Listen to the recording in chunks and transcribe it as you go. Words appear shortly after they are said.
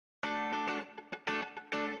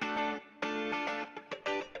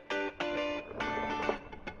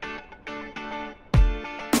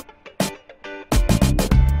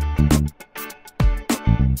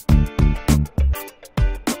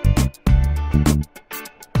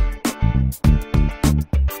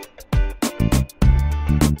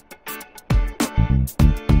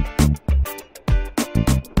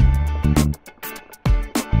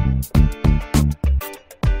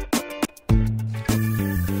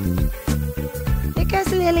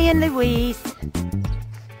Lily and Louise.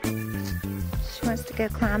 She wants to go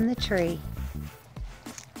climb the tree.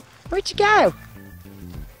 Where'd you go?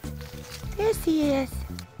 There she is.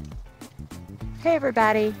 Hey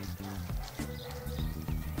everybody.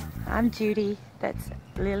 I'm Judy. That's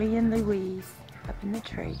Lily and Louise up in the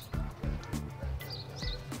tree.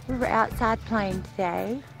 We were outside playing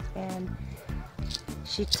today and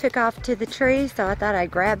she took off to the tree, so I thought I'd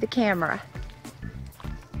grab the camera.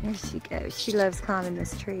 There she goes. She loves climbing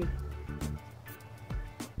this tree.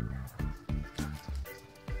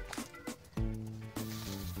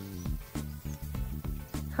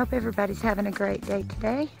 Hope everybody's having a great day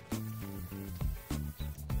today.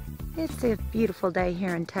 It's a beautiful day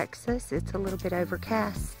here in Texas. It's a little bit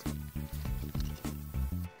overcast,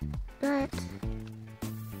 but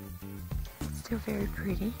still very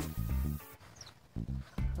pretty.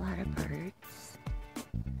 A lot of birds,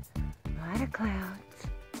 a lot of clouds.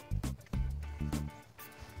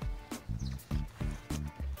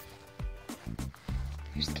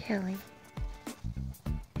 There's Kelly.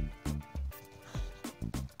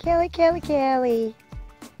 Kelly, Kelly, Kelly.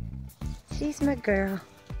 She's my girl.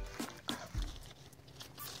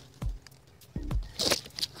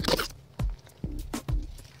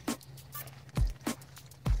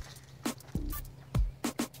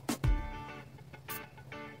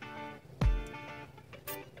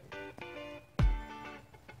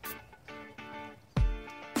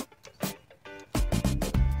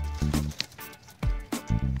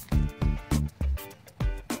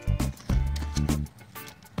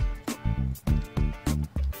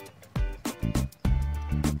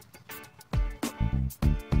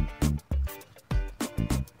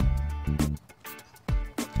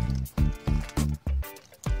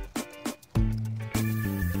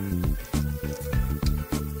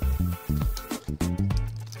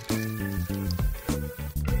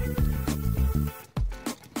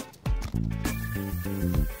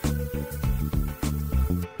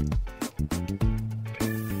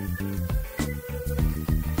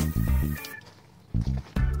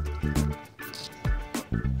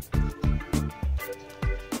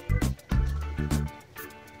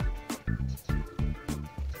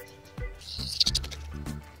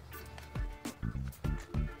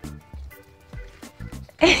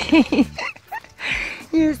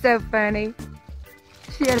 You're so funny.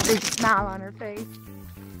 She had a big smile on her face.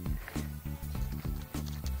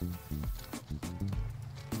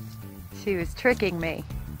 She was tricking me.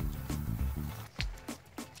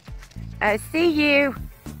 I see you.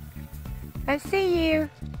 I see you.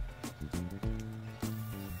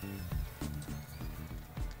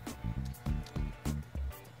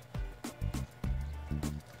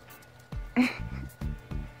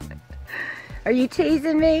 Are you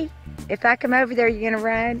teasing me? If I come over there, you're gonna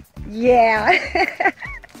run? Yeah.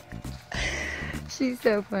 She's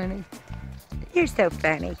so funny. You're so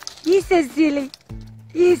funny. You're so silly.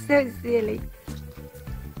 You're so silly.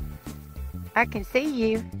 I can see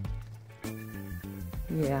you.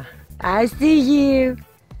 Yeah. I see you.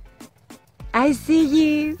 I see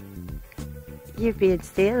you. You're being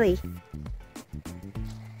silly.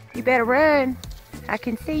 You better run. I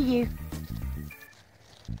can see you.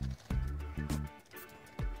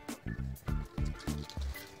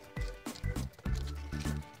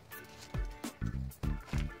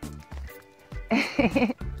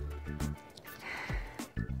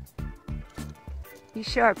 You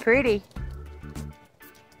sure are pretty.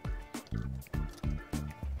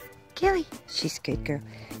 Kelly, she's a good girl.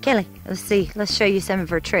 Kelly, let's see. Let's show you some of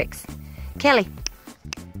her tricks. Kelly,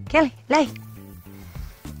 Kelly, lay.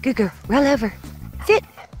 Good girl. Roll over. Sit,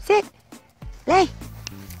 sit. Lay,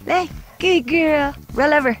 lay. Good girl.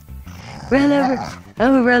 Roll over. Roll over.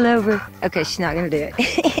 Oh, roll over. Okay, she's not gonna do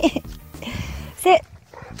it. Sit.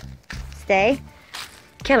 Stay.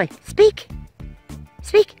 Kelly, speak.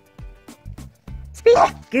 Speak. Speak.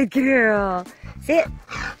 Good girl. Sit.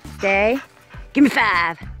 Stay. Give me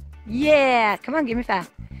 5. Yeah. Come on, give me 5.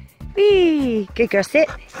 Whee. Good girl. Sit.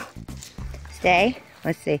 Stay.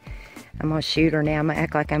 Let's see. I'm going to shoot her now. I'm going to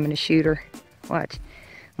act like I'm going to shoot her. Watch.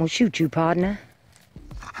 I'm going to shoot you, partner.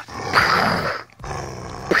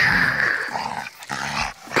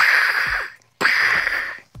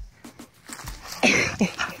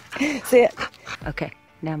 Sit. Okay.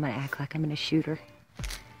 Now I'm going to act like I'm going to shoot her.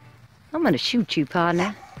 I'm going to shoot you,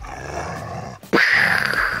 partner.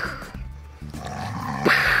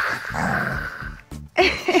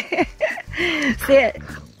 Sit.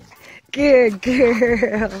 Good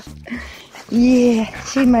girl. Yeah,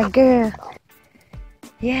 she's my girl.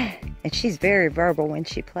 Yeah, and she's very verbal when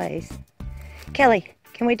she plays. Kelly,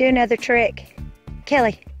 can we do another trick?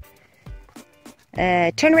 Kelly,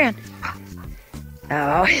 turn around.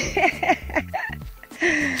 Oh.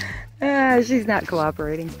 She's not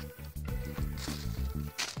cooperating.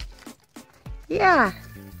 Yeah.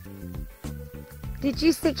 Did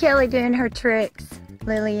you see Kelly doing her tricks,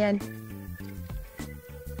 Lillian?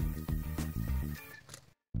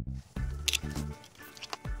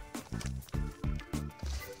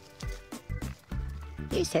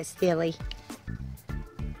 You're so silly.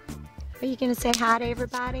 Are you gonna say hi to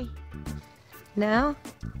everybody? No?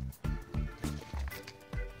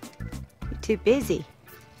 You're too busy.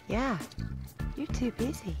 Yeah, you're too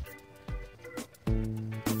busy.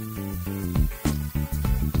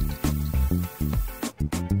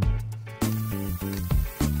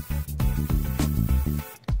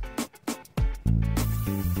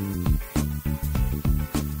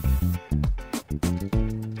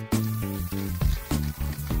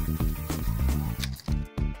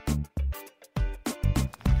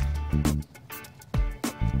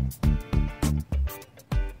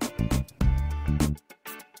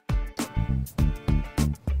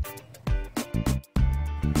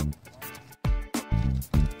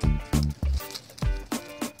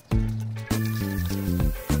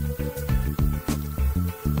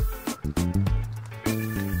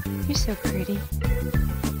 You're so pretty.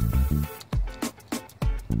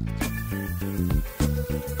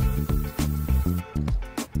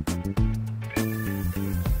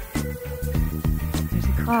 There's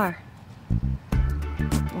a car.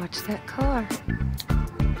 Watch that car.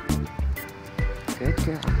 Good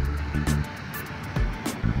girl.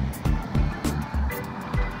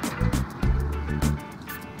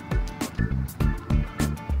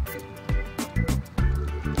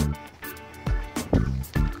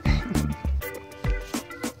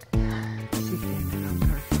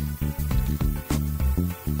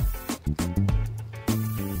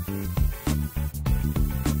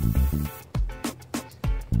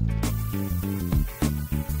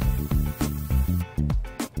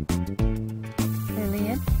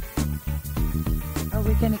 Are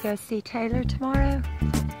we gonna go see Taylor tomorrow?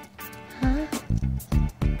 Huh?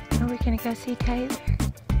 Are we gonna go see Taylor?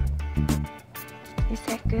 Is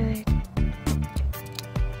that good?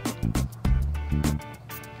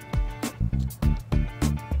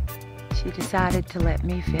 She decided to let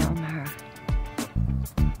me film her.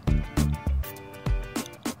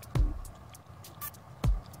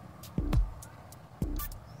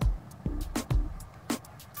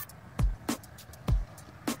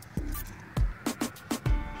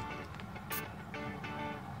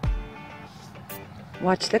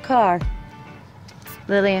 Watch the car.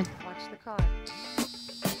 Lillian, watch the car.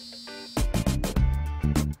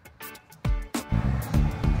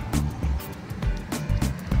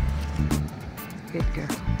 Good girl.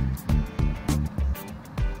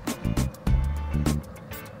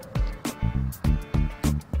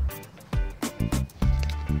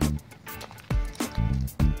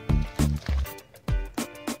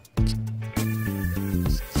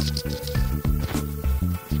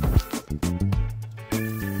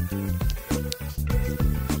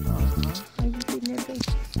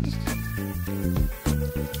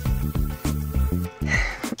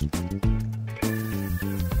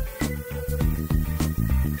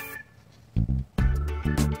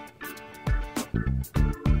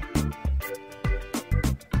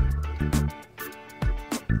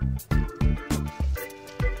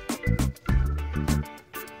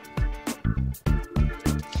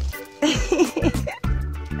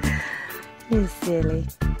 You're silly.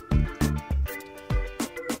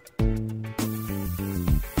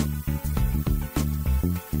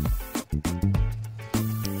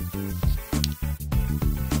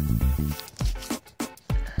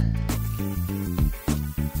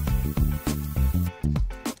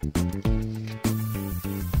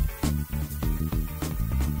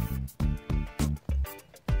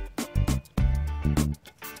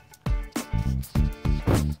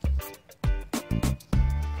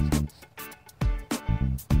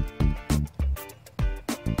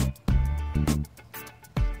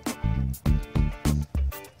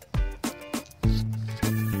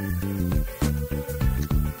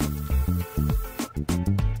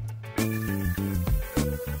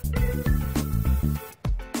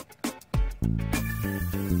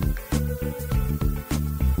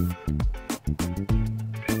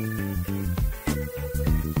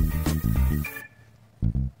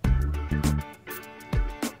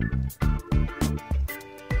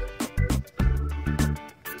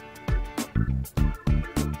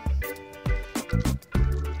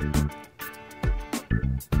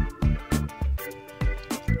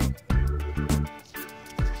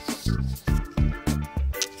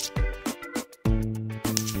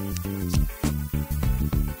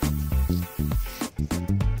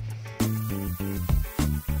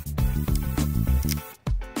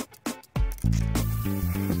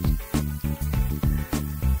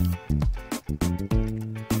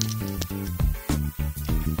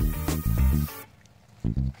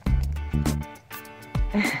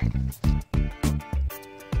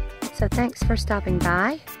 So thanks for stopping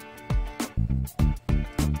by,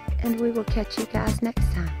 and we will catch you guys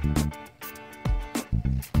next time.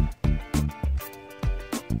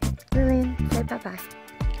 Lillian, say bye-bye.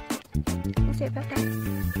 Say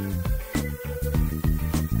bye-bye.